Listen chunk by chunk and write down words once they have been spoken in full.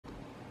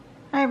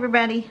Hi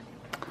everybody.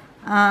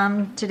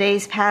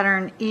 Today's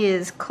pattern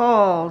is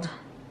called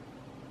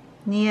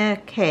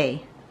Nia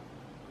Kay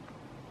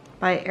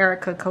by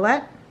Erica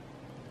Collette.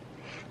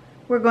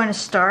 We're going to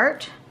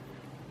start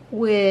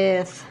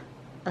with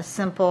a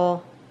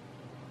simple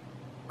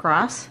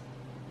cross.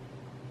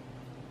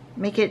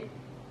 Make it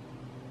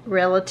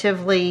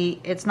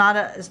relatively, it's not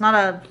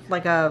a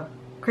like a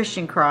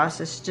Christian cross,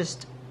 it's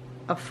just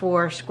a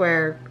 4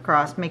 square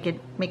cross. Make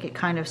it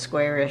kind of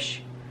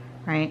squarish,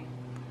 right?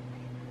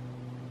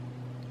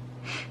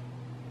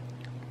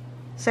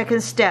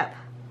 Second step,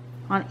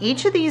 on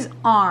each of these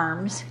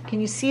arms, can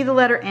you see the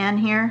letter N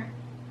here?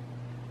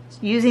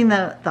 Using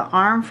the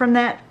arm from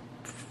that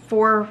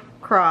 4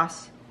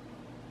 cross,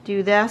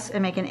 do this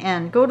and make an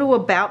N. Go to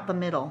about the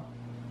middle.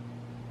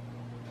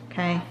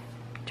 Okay,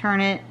 turn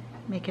it,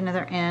 make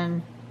another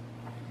N.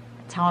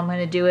 That's how I'm going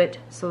to do it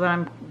so that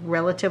I'm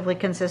relatively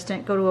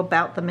consistent. Go to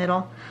about the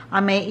middle.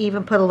 I may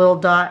even put a little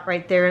dot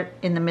right there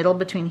in the middle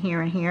between here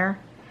and here,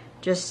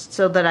 just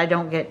so that I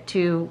don't get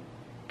too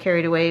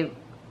carried away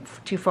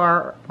too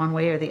far one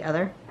way or the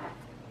other.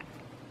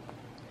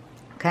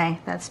 Okay,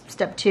 that's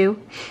step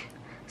 2.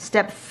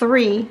 Step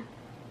 3,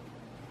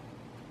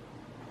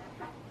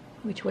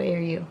 which way are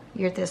you?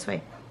 You're this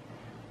way.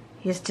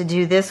 Is to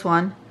do this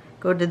one.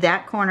 Go to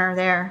that corner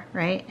there,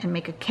 right, and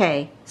make a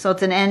K. So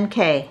it's an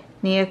NK,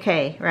 Nia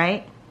Kay,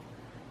 right?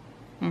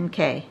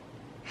 NK.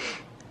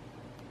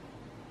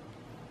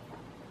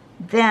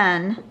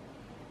 Then,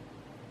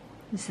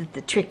 this is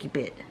the tricky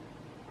bit.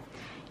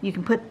 You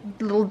can put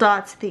little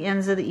dots at the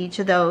ends of each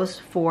of those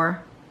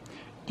 4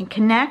 and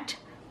connect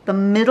the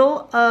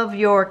middle of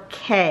your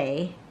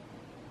K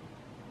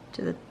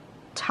to the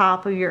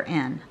top of your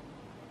N.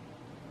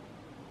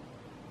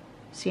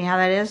 See how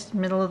that is?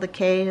 Middle of the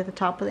K to the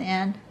top of the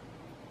N.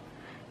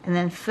 And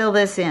then fill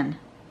this in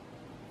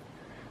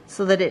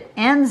so that it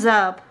ends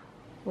up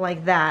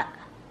like that.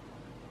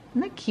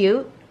 Isn't that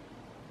cute?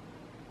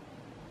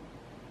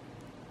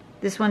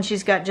 This one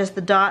she's got just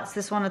the dots.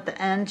 This one at the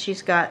end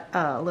she's got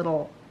a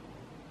little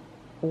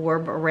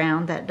orb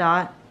around that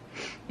dot.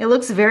 It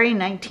looks very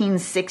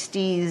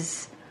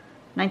 1960s,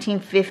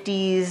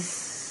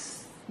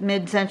 1950s,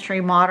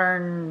 mid-century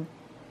modern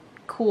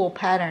cool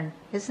pattern,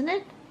 isn't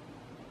it?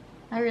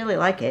 I really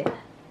like it.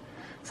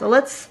 So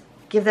let's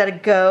give that a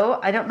go.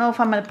 I don't know if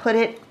I'm going to put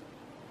it.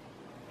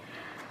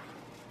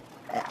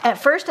 At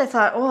first I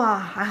thought, oh,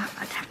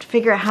 I'd have to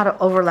figure out how to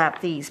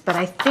overlap these, but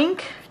I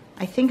think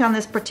on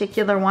this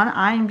particular one,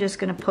 I'm just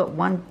going to put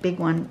one big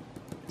one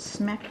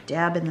smack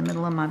dab in the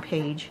middle of my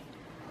page,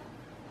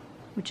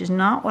 which is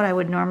not what I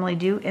would normally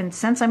do. And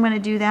since I'm going to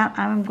do that,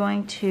 I'm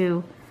going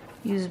to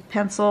use a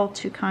pencil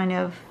to kind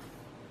of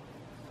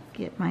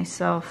get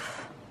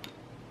myself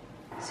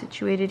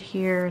situated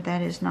here.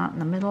 That is not in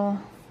the middle.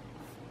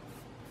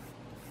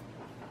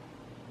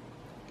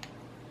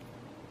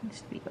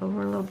 Needs to be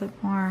over a little bit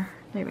more.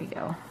 There we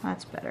go.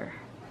 That's better.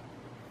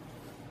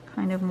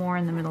 Kind of more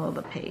in the middle of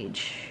the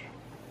page.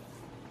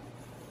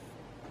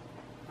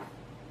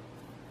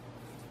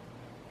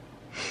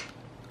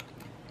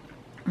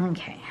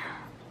 Okay.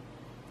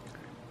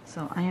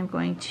 So I am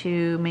going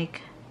to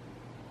make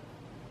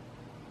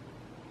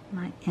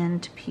my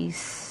end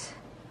piece.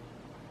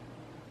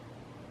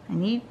 I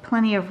need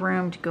plenty of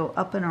room to go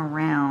up and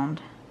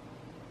around,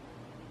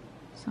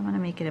 so I'm going to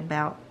make it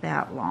about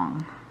that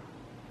long.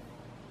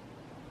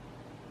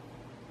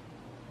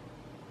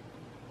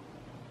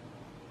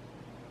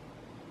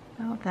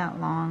 About that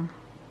long.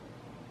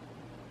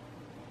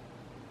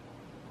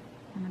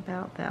 And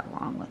about that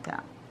long with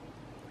that.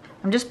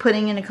 I'm just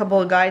putting in a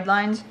couple of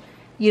guidelines.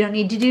 You don't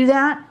need to do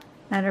that.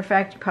 Matter of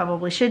fact, you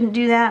probably shouldn't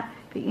do that,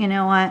 but you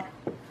know what?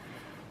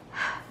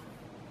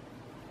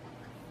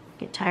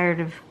 Get tired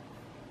of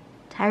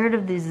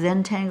the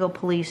Zentangle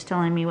police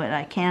telling me what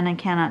I can and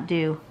cannot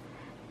do.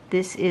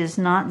 This is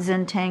not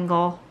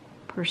Zentangle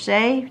per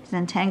se.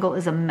 Zentangle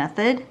is a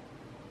method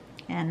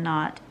and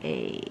not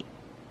a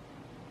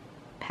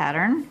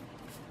pattern.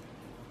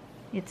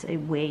 It's a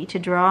way to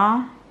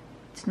draw.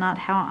 It's not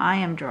how I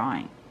am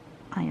drawing.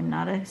 I am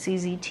not a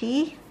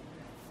CZT,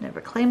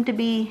 never claimed to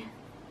be.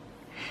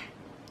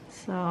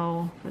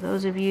 So for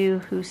those of you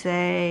who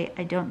say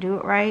I don't do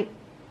it right,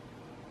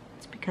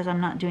 it's because I'm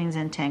not doing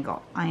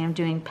Zentangle. I am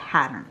doing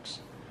patterns.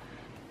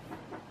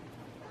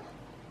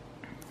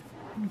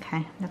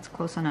 Okay, that's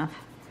close enough.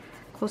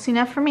 Close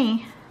enough for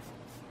me.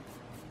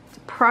 It's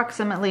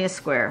approximately a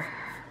square.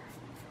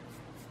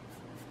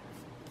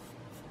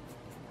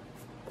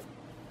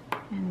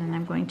 And then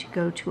I'm going to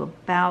go to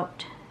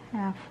about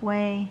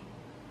halfway.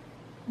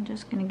 I'm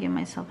just going to give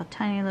myself a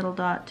tiny little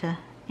dot to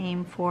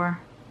aim for.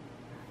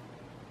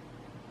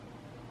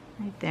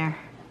 Right there.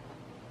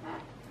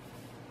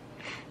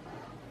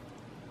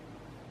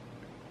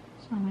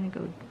 So I'm going to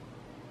go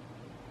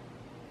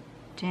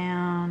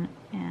down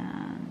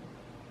and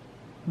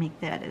make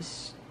that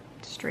as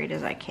straight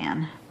as I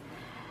can.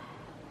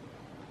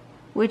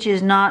 Which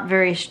is not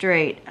very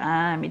straight,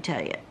 let me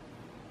tell you.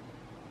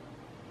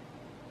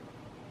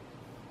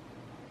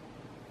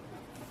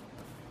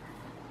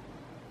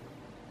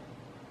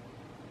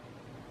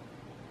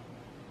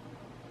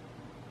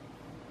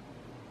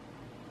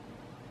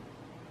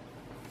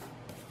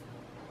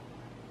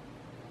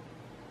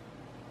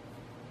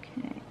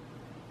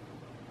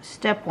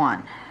 Step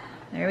 1.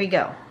 There we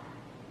go.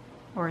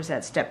 Or is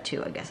that step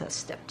 2? I guess that's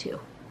step 2.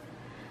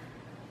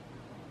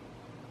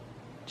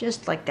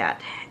 Just like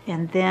that.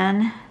 And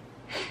then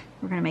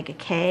we're going to make a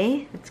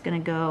K. It's going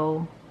to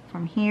go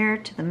from here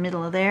to the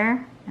middle of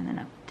there and then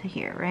up to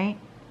here, right?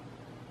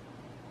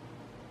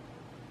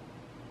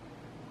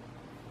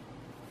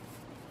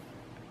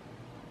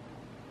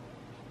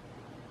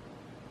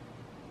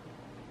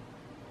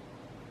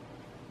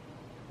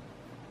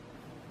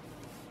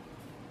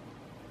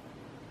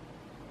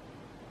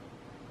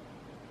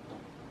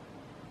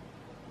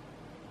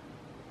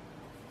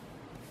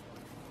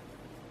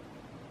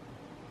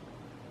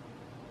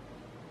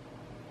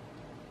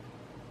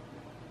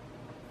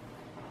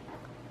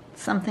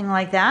 Something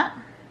like that.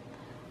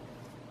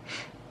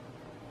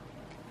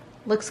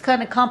 Looks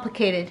kind of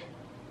complicated.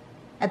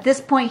 At this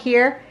point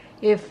here,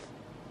 if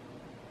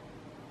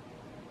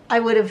I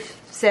would have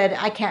said,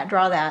 I can't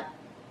draw that.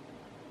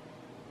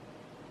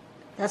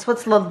 That's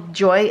what's the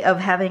joy of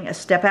having a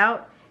step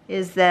out,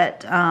 is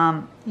that,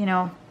 you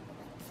know,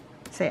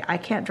 say, I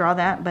can't draw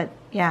that, but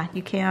yeah,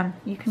 you can.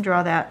 You can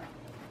draw that.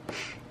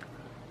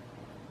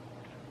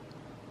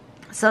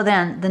 So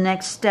then the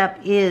next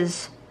step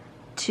is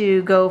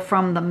to go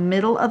from the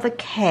middle of the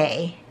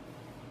K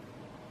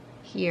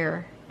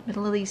here,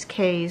 middle of these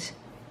K's,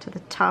 to the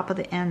top of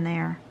the N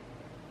there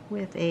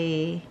with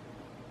a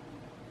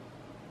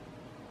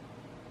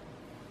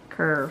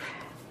curve.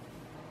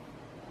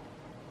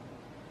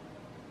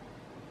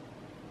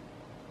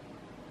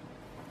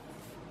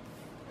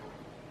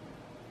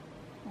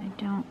 I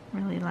don't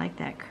really like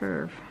that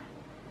curve.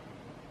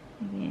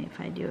 Maybe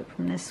if I do it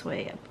from this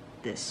way up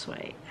this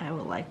way, I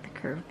will like the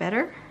curve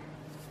better.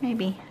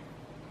 Maybe.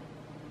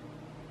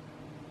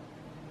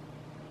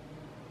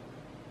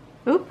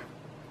 Oop.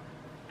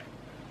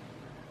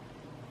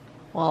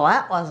 Well,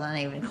 that wasn't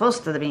even close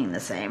to being the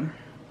same.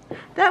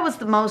 That was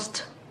the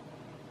most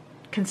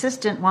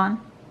consistent one.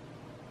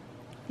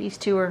 These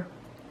two are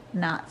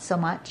not so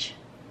much.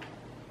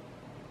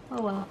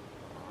 Oh well.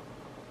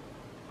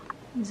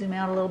 Zoom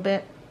out a little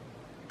bit.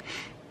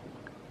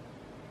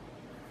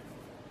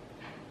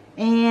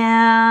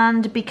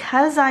 And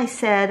because I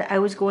said I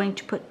was going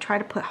to try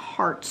to put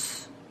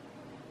hearts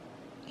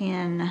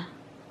in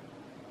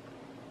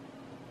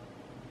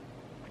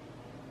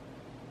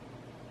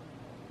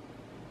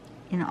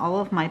all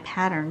of my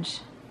patterns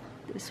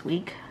this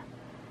week,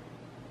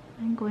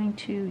 I'm going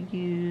to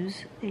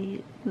use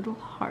a little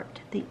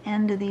heart at the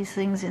end of these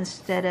things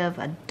instead of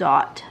a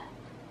dot.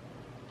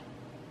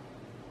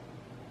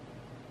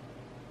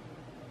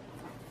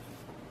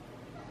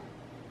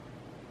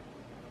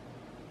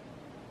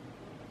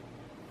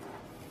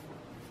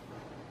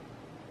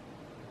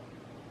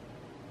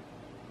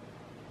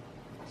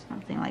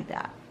 Something like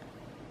that.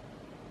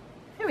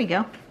 There we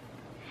go.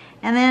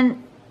 And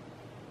then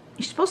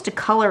you're supposed to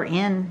color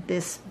in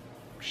this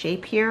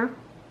shape here.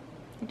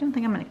 I don't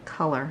think I'm going to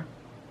color.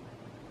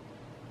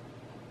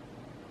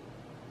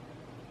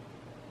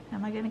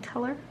 Am I going to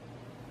color?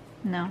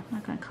 No, I'm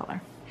not going to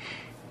color.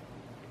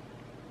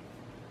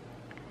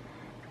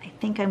 I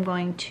think I'm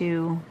going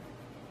to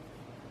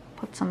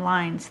put some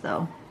lines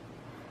though.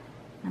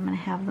 I'm going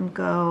to have them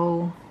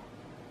go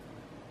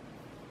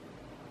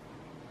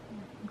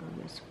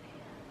this way.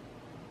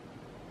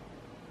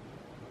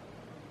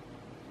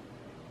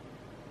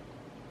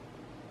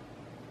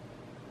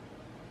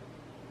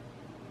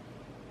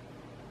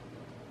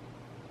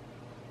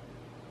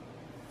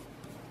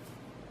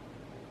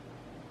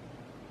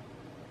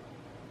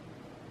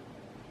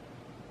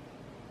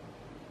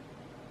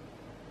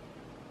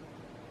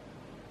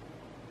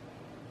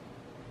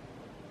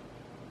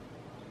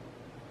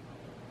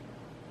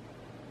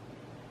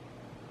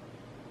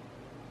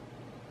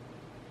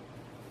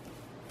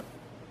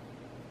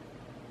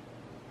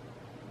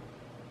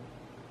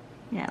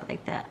 Yeah,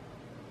 like that.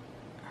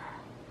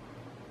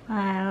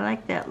 I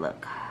like that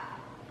look.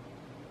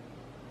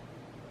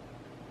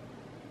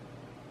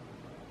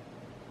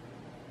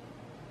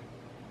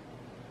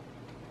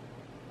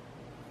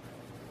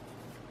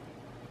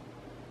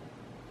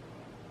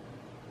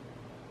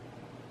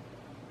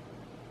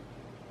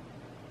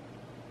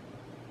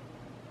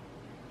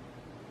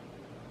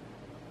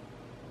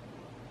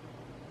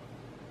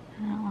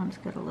 That one's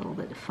got a little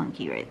bit of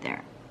funky right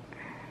there.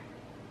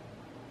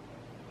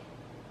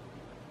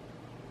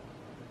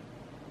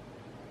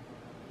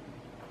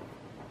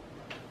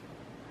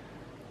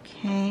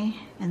 Okay,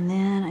 and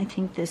then I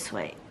think this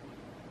way.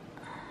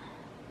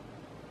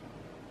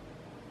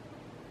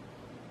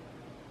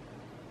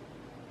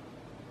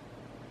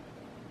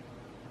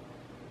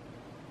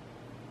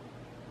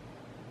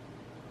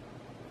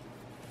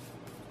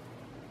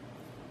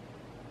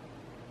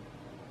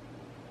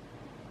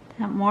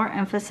 That more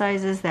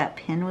emphasizes that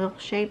pinwheel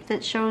shape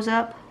that shows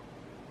up,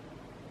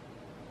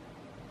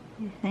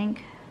 you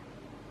think?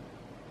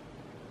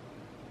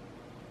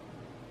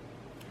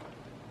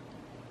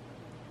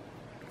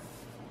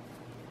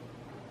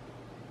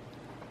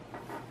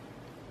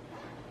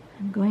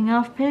 I'm going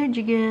off page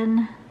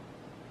again.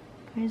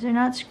 You guys are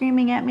not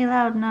screaming at me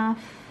loud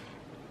enough.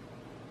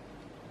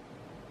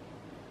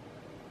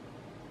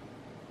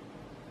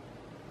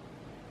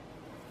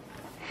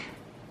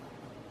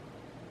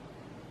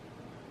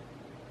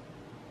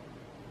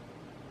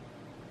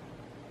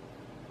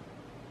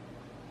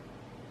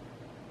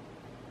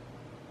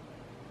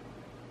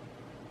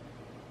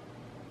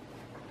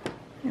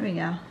 There we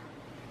go.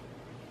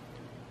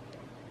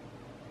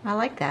 I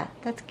like that.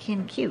 That's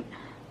kind of cute.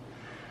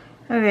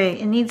 Okay,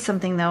 it needs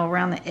something though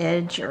around the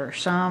edge or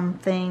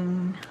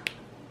something.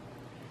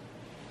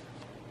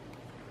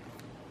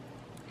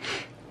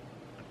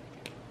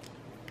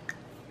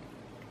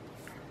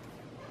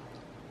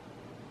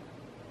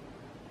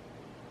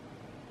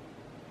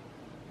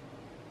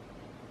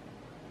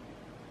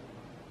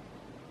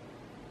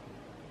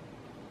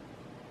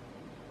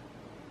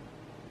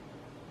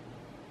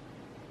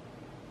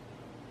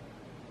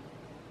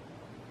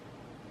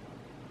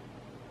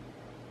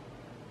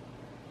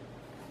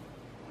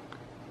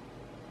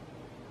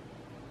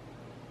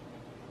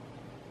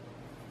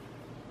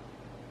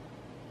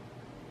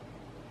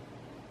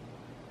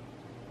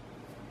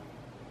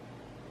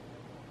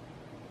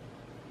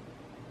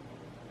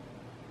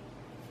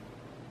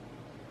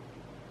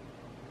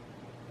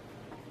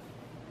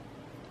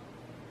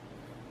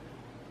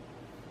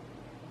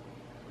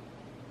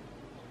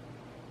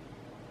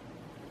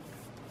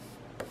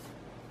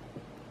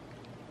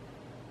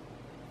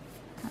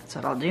 That's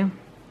what I'll do.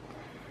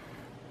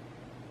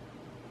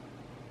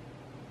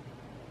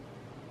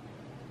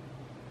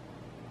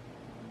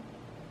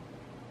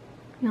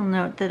 You'll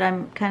note that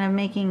I'm kind of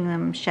making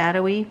them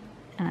shadowy,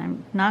 and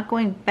I'm not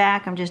going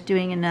back, I'm just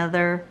doing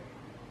another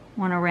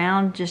one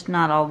around, just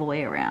not all the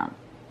way around.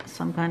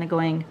 So I'm kind of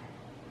going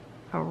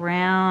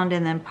around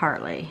and then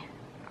partly,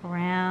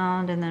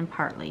 around and then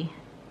partly.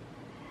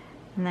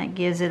 And that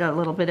gives it a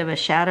little bit of a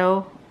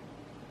shadow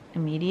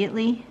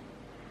immediately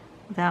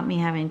without me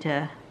having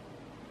to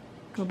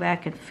go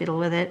back and fiddle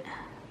with it.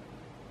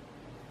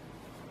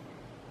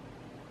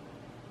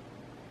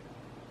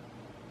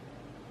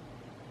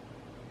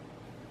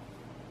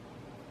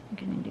 I'm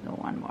gonna need to go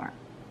one more.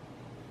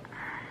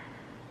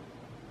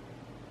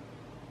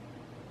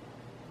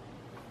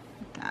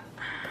 Like that.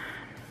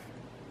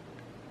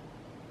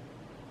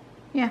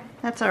 Yeah,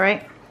 that's all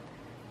right.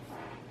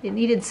 It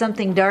needed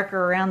something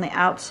darker around the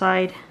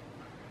outside.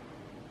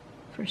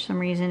 For some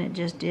reason it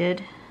just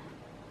did.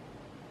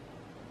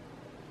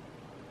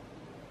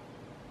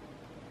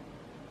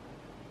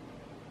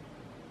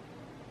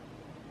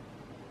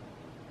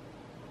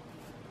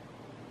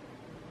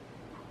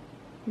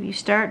 If you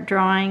start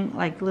drawing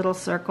like little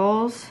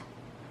circles,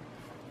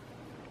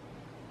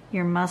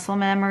 your muscle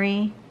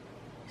memory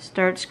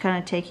starts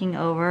kind of taking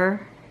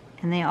over,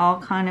 and they all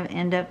kind of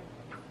end up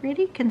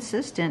pretty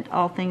consistent,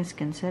 all things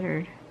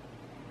considered.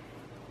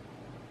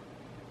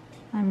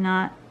 I'm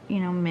not, you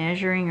know,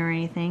 measuring or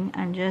anything.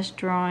 I'm just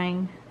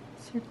drawing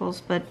circles,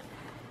 but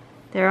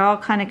they're all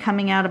kind of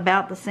coming out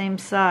about the same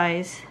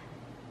size.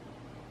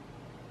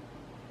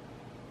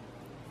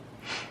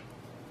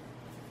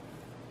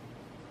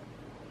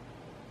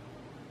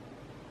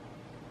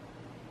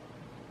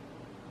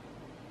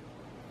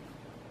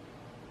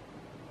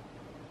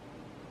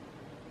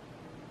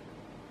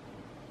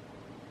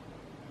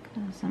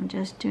 So I'm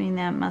just doing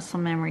that muscle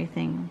memory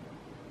thing.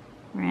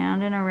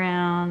 Round and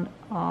around,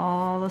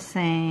 all the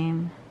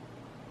same.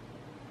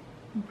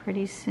 And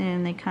pretty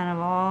soon they kind of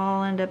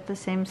all end up the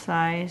same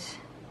size.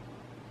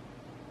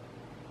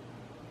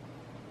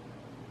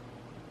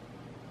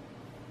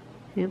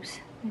 Oops,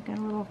 I got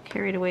a little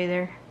carried away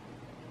there.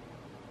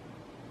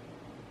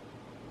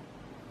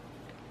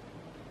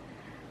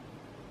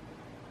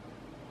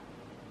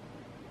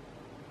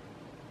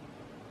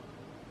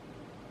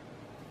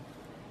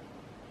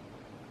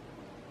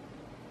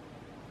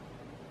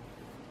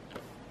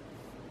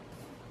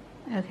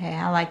 Okay,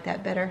 I like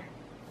that better.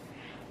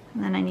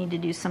 And then I need to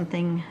do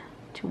something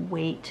to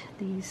weight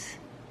these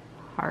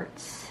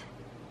hearts.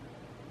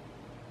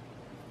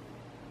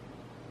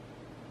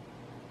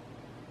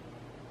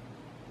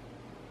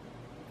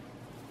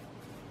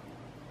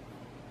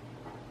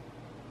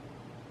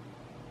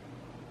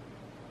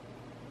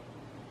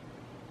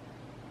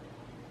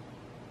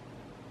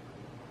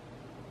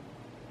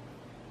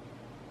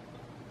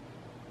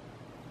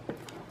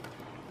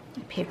 The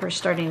paper's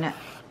starting to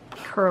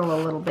curl a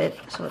little bit,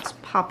 so it's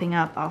popping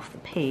up off the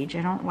page.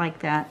 I don't like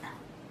that.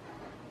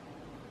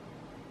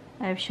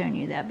 I've shown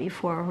you that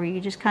before, where you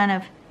just kind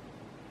of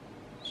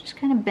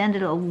bend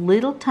it a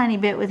little tiny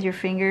bit with your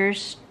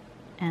fingers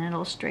and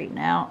it'll straighten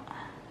out.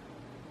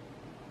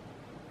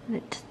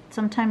 It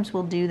sometimes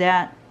will do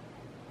that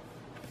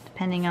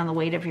depending on the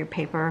weight of your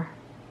paper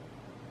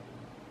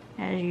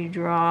as you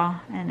draw,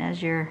 and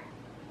as your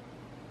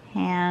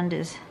hand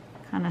is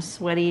kind of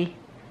sweaty,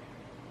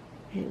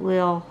 it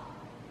will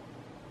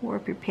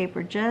warp your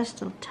paper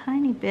just a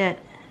tiny bit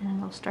and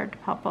it'll start to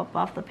pop up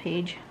off the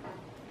page.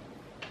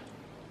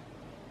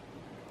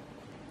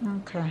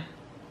 Okay.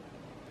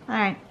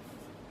 Alright.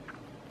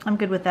 I'm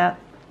good with that.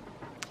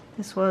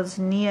 This was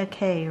Nia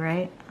Kay,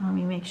 right? Let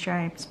me make sure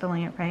I'm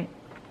spelling it right.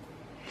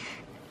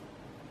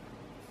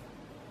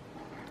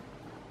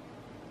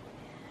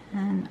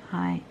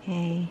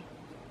 N-I-A-K-A-Y.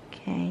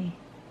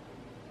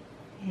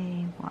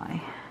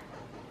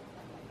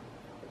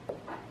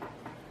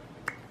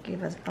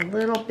 Give us a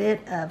little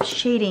bit of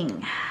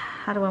shading.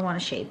 How do I want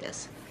to shade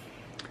this?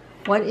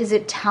 What is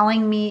it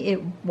telling me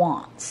it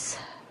wants?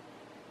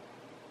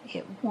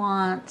 It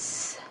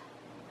wants...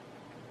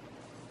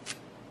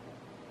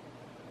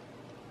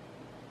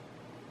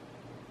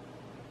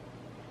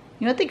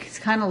 You know what these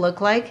kind of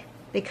look like?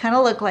 They kind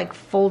of look like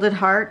folded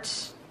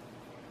hearts,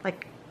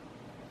 like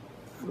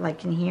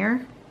in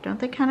here. Don't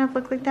they kind of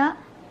look like that?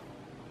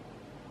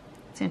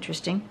 It's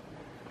interesting.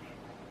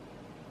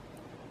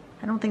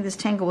 I don't think this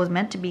tangle was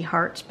meant to be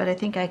hearts, but I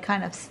think I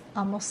kind of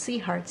almost see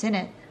hearts in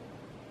it.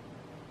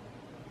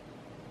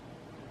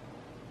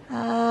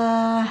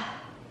 I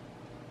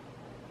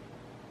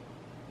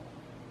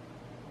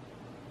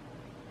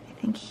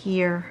think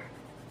here.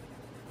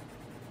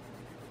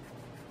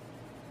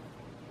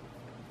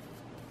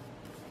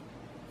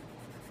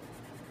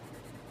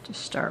 To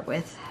start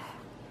with.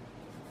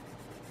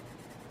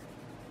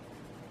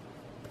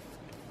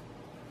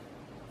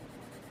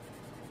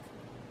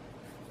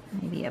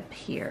 Maybe up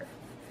here,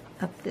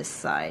 up this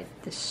side,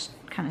 this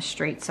kind of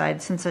straight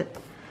side, since it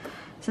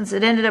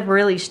ended up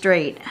really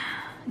straight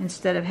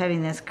instead of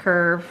having this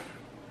curve.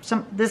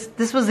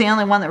 This was the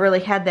only one that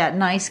really had that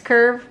nice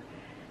curve,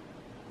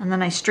 and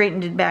then I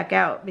straightened it back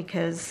out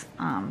because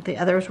the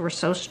others were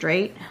so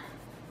straight.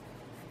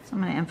 So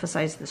I'm going to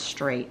emphasize the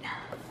straight,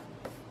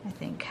 I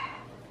think.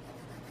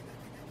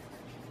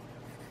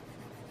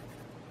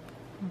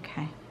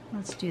 Okay,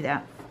 let's do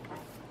that.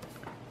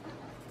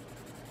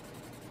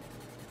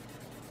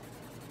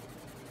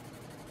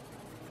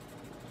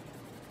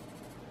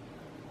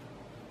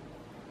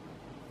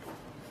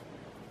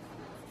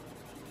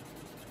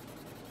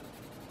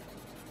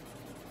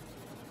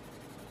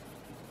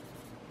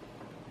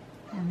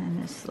 And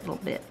then this little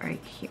bit right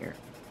here.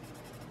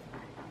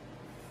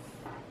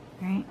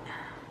 Right?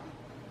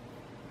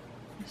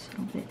 This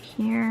little bit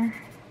here,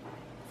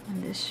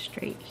 and this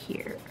straight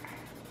here.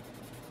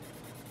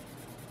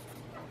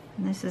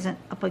 And this isn't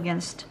up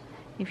against,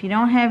 if you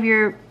don't have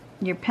your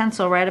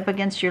pencil right up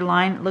against your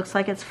line, it looks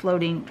like it's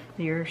floating.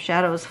 Your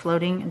shadow is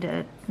floating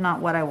into not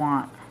what I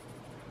want.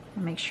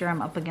 I'll make sure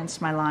I'm up against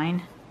my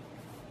line.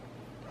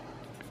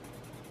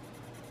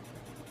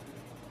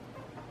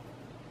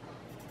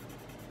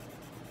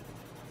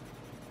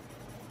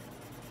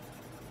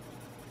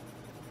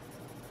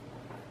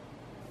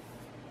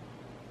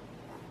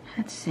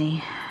 Let's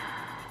see.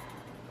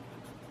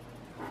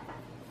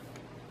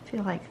 I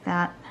feel like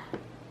that. I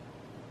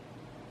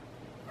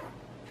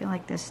feel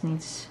like this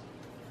needs...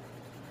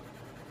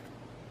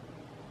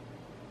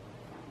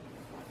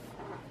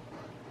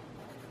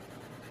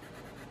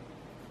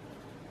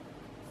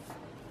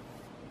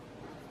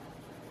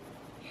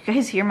 You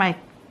guys hear my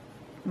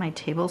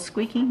table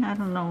squeaking? I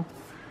don't know.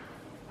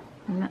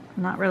 I've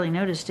not really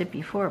noticed it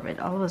before, but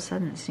all of a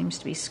sudden it seems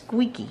to be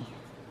squeaky.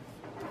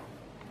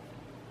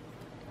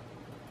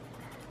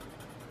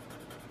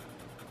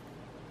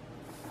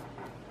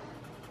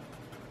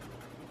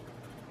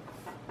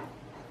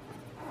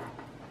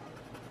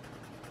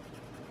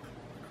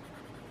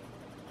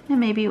 And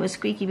maybe it was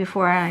squeaky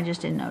before and I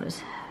just didn't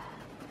notice.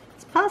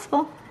 It's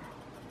possible.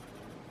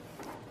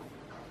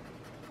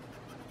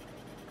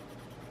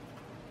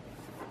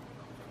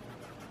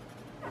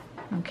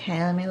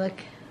 Okay, let me look.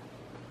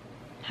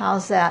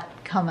 How's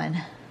that coming?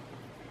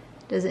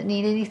 Does it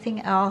need anything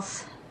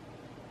else?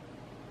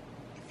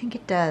 I think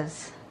it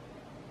does.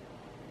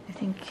 I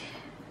think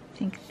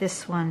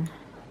this one.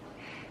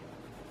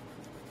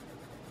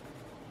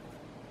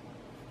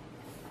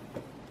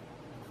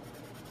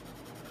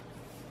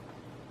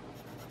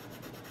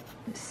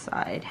 This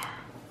side.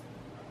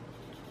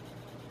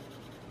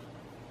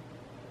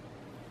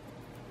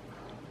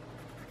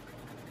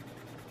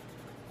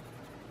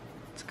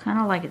 It's kind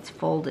of like it's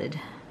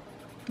folded.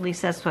 At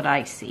least that's what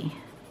I see.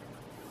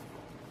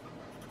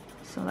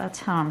 So that's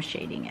how I'm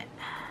shading it.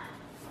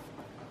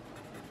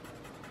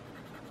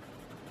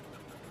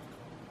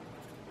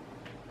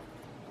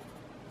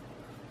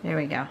 There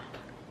we go.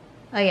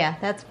 Oh yeah,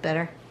 that's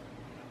better.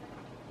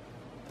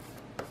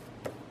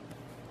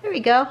 There we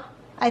go.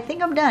 I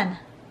think I'm done.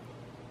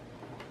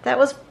 That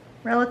was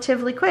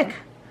relatively quick.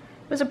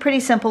 It was a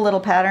pretty simple little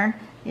pattern.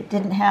 It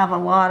didn't have a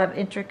lot of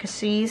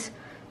intricacies.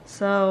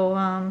 So,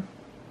 I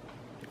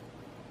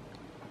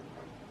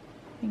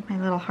think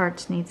my little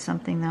hearts need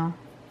something though.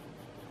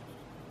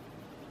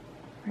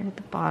 Right at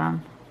the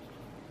bottom.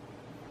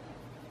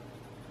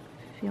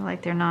 I feel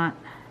like they're not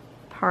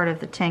part of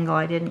the tangle.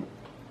 I didn't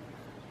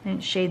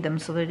shade them,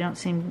 so they don't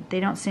seem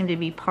to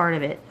be part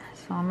of it.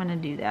 So I'm gonna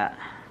do that.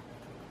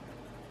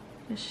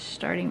 Just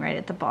starting right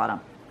at the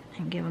bottom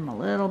and give them a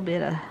little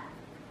bit of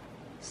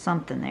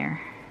something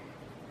there.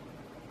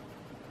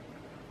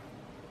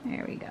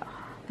 There we go.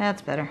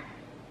 That's better.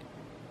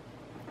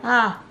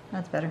 Ah,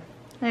 that's better.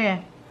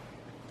 Okay.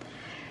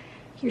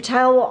 Your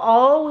tile will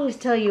always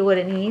tell you what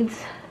it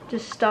needs.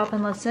 Just stop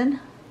and listen.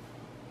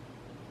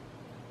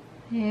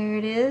 There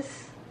it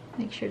is.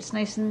 Make sure it's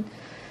nice and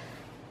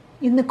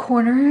in the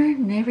corner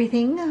and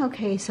everything.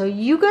 Okay, so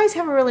you guys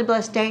have a really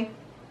blessed day.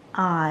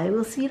 I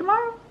will see you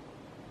tomorrow.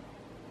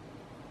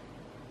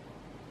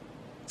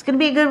 It's going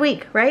to be a good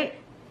week, right?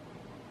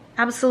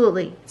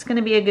 Absolutely. It's going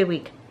to be a good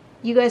week.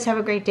 You guys have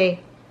a great day.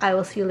 I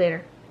will see you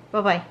later.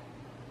 Bye-bye.